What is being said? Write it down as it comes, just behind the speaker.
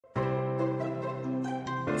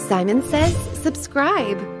Simon Says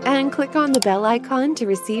subscribe and click on the bell icon to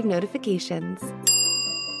receive notifications.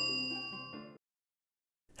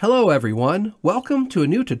 Hello everyone, welcome to a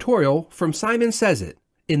new tutorial from Simon Says It.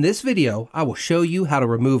 In this video, I will show you how to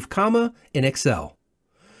remove comma in Excel.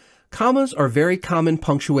 Commas are very common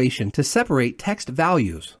punctuation to separate text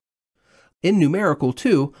values. In numerical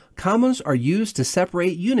too, commas are used to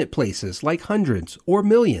separate unit places like hundreds or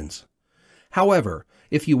millions. However,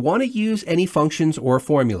 if you want to use any functions or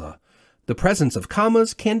formula, the presence of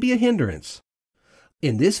commas can be a hindrance.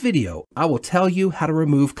 In this video, I will tell you how to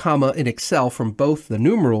remove comma in Excel from both the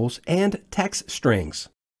numerals and text strings.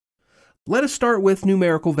 Let us start with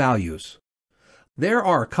numerical values. There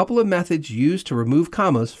are a couple of methods used to remove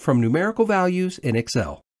commas from numerical values in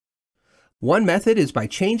Excel. One method is by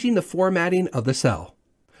changing the formatting of the cell.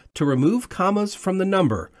 To remove commas from the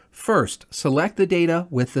number, first select the data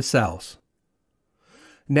with the cells.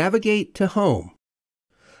 Navigate to Home.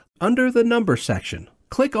 Under the Number section,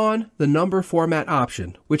 click on the Number Format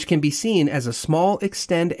option, which can be seen as a small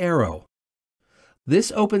extend arrow. This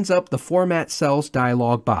opens up the Format Cells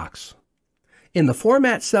dialog box. In the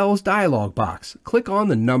Format Cells dialog box, click on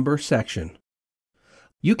the Number section.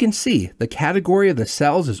 You can see the category of the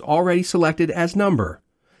cells is already selected as Number.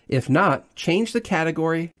 If not, change the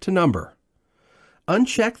category to Number.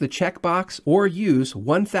 Uncheck the checkbox or use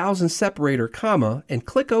 1000 separator comma and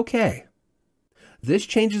click OK. This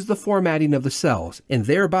changes the formatting of the cells and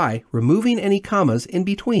thereby removing any commas in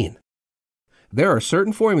between. There are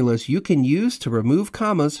certain formulas you can use to remove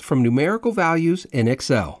commas from numerical values in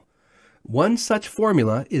Excel. One such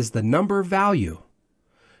formula is the number value.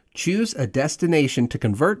 Choose a destination to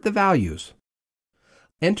convert the values.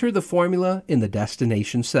 Enter the formula in the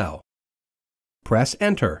destination cell. Press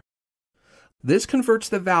Enter. This converts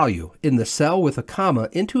the value in the cell with a comma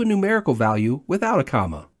into a numerical value without a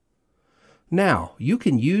comma. Now, you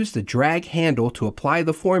can use the drag handle to apply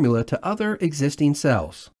the formula to other existing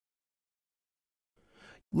cells.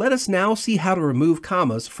 Let us now see how to remove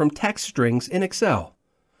commas from text strings in Excel.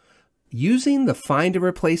 Using the Find and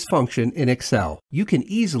Replace function in Excel, you can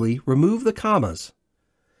easily remove the commas.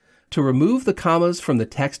 To remove the commas from the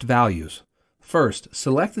text values, first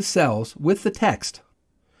select the cells with the text.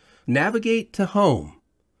 Navigate to Home.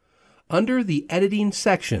 Under the Editing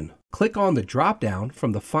section, click on the drop-down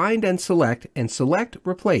from the Find and select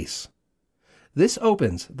Replace. This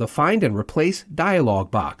opens the Find and Replace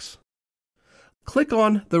dialog box. Click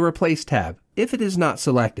on the Replace tab if it is not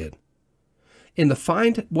selected. In the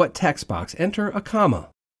Find What text box, enter a comma.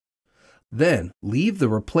 Then, leave the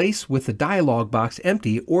Replace with the dialog box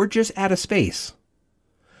empty or just add a space.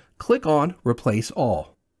 Click on Replace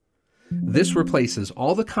All. This replaces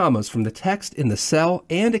all the commas from the text in the cell,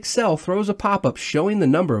 and Excel throws a pop-up showing the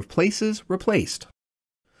number of places replaced.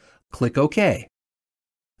 Click OK.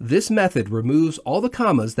 This method removes all the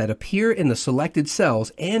commas that appear in the selected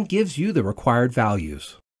cells and gives you the required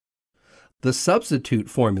values. The substitute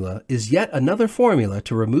formula is yet another formula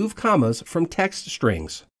to remove commas from text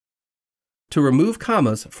strings. To remove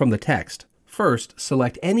commas from the text, first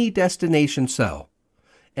select any destination cell.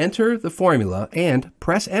 Enter the formula and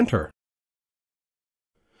press Enter.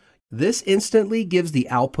 This instantly gives the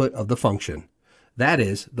output of the function. That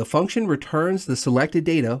is, the function returns the selected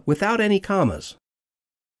data without any commas.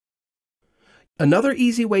 Another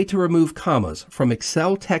easy way to remove commas from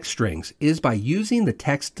Excel text strings is by using the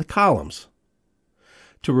text to columns.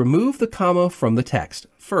 To remove the comma from the text,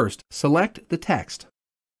 first select the text.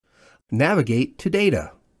 Navigate to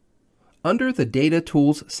Data. Under the Data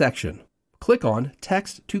Tools section, click on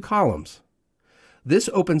Text to Columns. This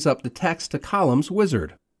opens up the Text to Columns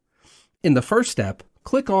wizard. In the first step,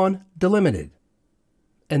 click on Delimited,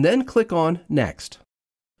 and then click on Next.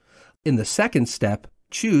 In the second step,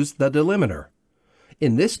 choose the delimiter.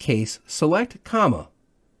 In this case, select comma.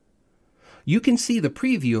 You can see the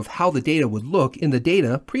preview of how the data would look in the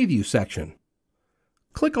Data Preview section.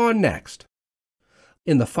 Click on Next.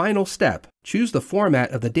 In the final step, choose the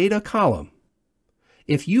format of the data column.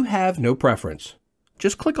 If you have no preference,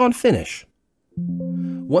 just click on Finish.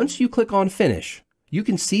 Once you click on Finish, you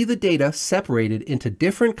can see the data separated into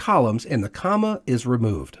different columns and the comma is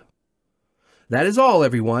removed. That is all,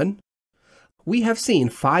 everyone. We have seen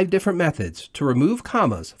 5 different methods to remove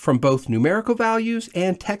commas from both numerical values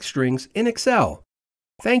and text strings in Excel.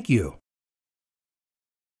 Thank you.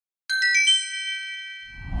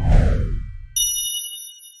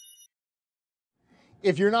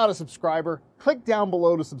 If you're not a subscriber, click down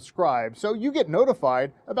below to subscribe so you get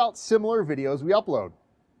notified about similar videos we upload.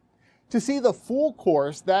 To see the full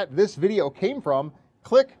course that this video came from,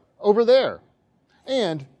 click over there.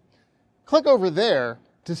 And click over there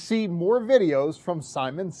to see more videos from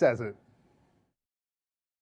Simon Says It.